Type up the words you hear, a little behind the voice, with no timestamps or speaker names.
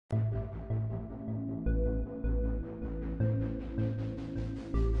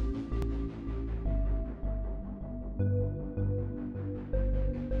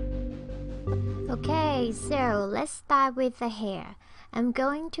Okay, so let's start with the hair. I'm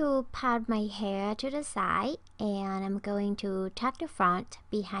going to part my hair to the side and I'm going to tuck the front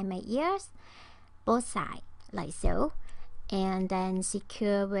behind my ears, both sides, like so, and then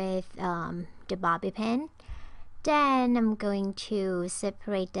secure with the bobby pin. Then I'm going to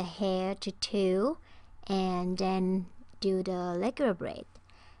separate the hair to two and then do the regular braid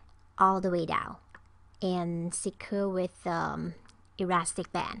all the way down and secure with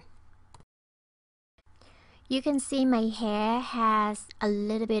elastic band. You can see my hair has a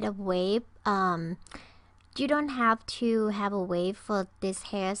little bit of wave. You don't have to have a wave for this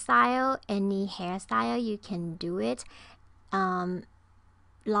hairstyle. Any hairstyle you can do it.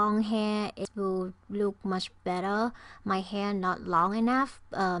 Long hair, it will look much better. My hair not long enough.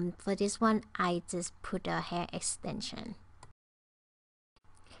 For this one, I just put a hair extension.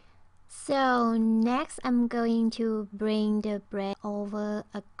 So next I'm going to bring the braid over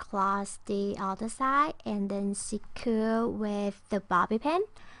across the other side and then secure with the bobby pin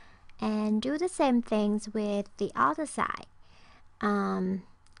and do the same things with the other side. And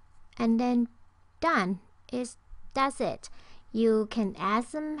then done. That's it. You can add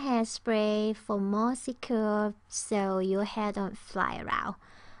some hairspray for more secure so your hair don't fly around.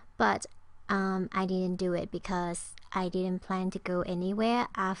 But I didn't do it because I didn't plan to go anywhere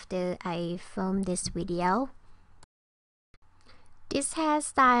after I filmed this video. This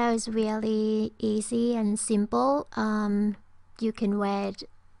hairstyle is really easy and simple. You can wear it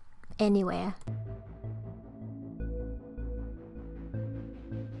anywhere.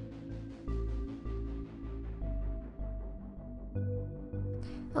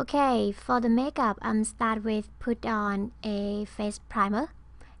 Okay, for the makeup, I'm start with put on a face primer.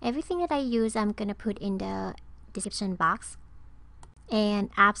 Everything that I use, I'm gonna put in the description box.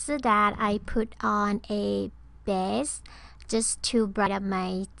 And after that, I put on a base just to brighten up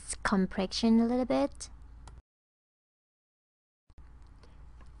my complexion a little bit.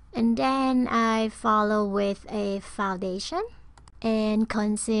 And then I follow with a foundation and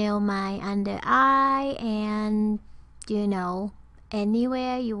conceal my under eye and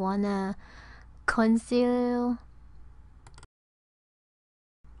anywhere you wanna conceal.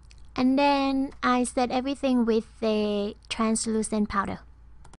 And then I set everything with a translucent powder.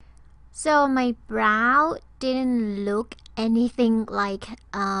 So my brow didn't look anything like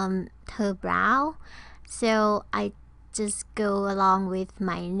her brow, so I just go along with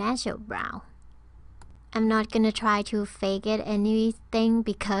my natural brow. I'm not gonna try to fake it anything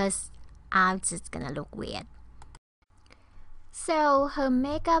because I'm just gonna look weird. So her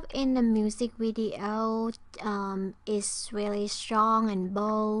makeup in the music video is really strong and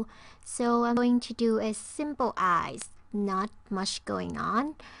bold. So I'm going to do a simple eyes, not much going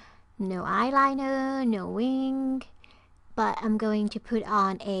on. No eyeliner, no wing. But I'm going to put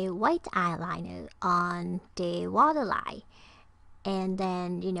on a white eyeliner on the waterline. And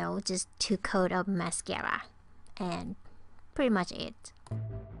then, just 2 coats of mascara. And pretty much it.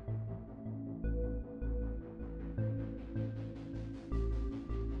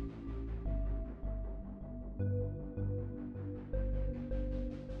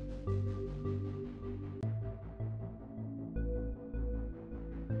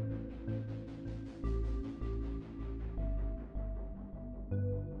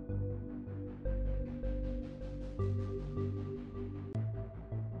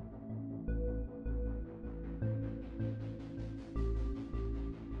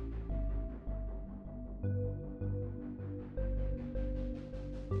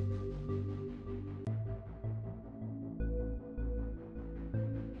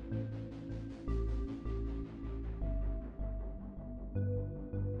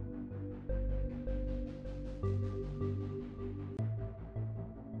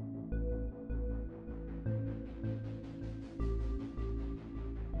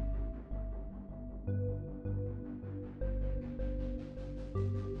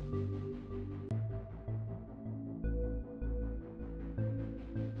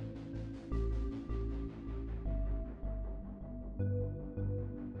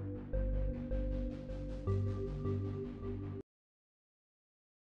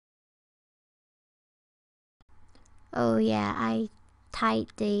 Oh yeah, I tied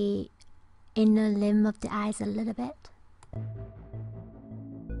the inner limb of the eyes a little bit.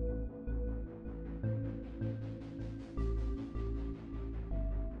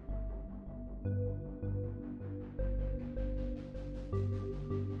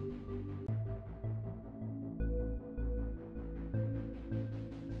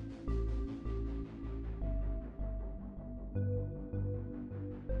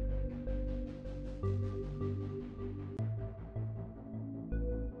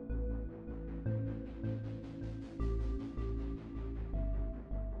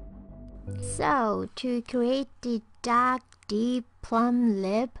 So to create the dark deep plum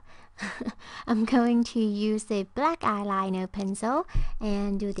lip, I'm going to use a black eyeliner pencil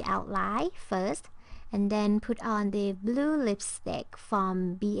and do the outline first, and then put on the blue lipstick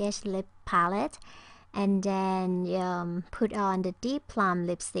from BH Lip Palette, and then put on the deep plum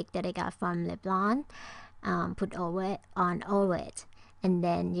lipstick that I got from Revlon. Put over it, and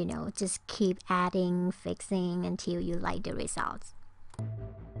then just keep adding, fixing until you like the results.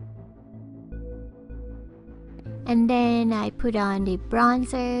 And then I put on the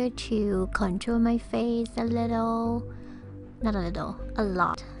bronzer to contour my face a little. Not a little, a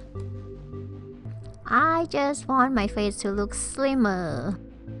lot. I just want my face to look slimmer.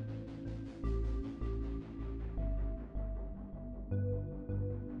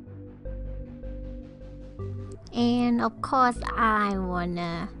 And of course I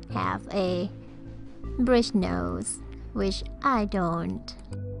wanna have a bridge nose, which I don't.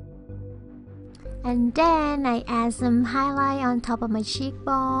 And then I add some highlight on top of my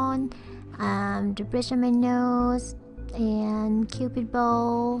cheekbone, the bridge of my nose, and cupid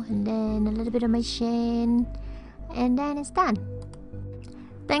bow, and then a little bit of my chin, and then it's done.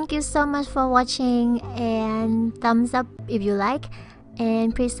 Thank you so much for watching, and thumbs up if you like,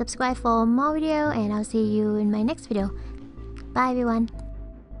 and please subscribe for more video, and I'll see you in my next video. Bye everyone.